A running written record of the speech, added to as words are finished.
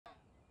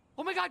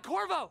Oh my God,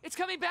 Corvo! It's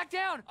coming back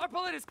down! Our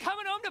bullet is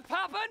coming home to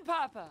Papa and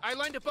Papa! I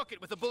lined a bucket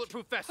with a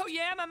bulletproof vest. Oh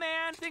yeah, my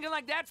man! Thinking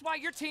like that's why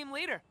you're team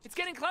leader. It's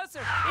getting closer.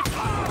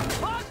 Oh,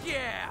 fuck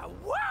yeah!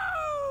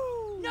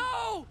 Woo!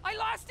 No! I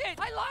lost it!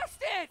 I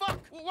lost it! Fuck!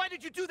 Well, why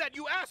did you do that,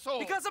 you asshole?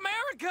 Because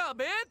America,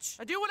 bitch!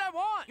 I do what I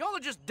want. Y'all are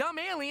just dumb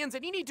aliens,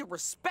 and you need to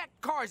respect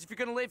cars if you're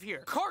gonna live here.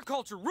 Car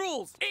culture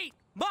rules. Eat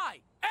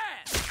my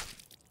ass!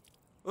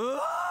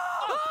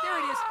 Oh, there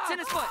it is. It's in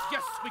his foot.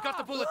 Yes, we got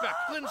the bullet back.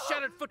 Glenn's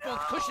shattered foot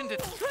bones cushioned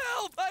it.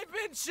 Help! I've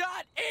been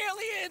shot!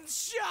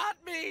 Aliens shot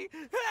me!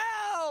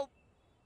 Help!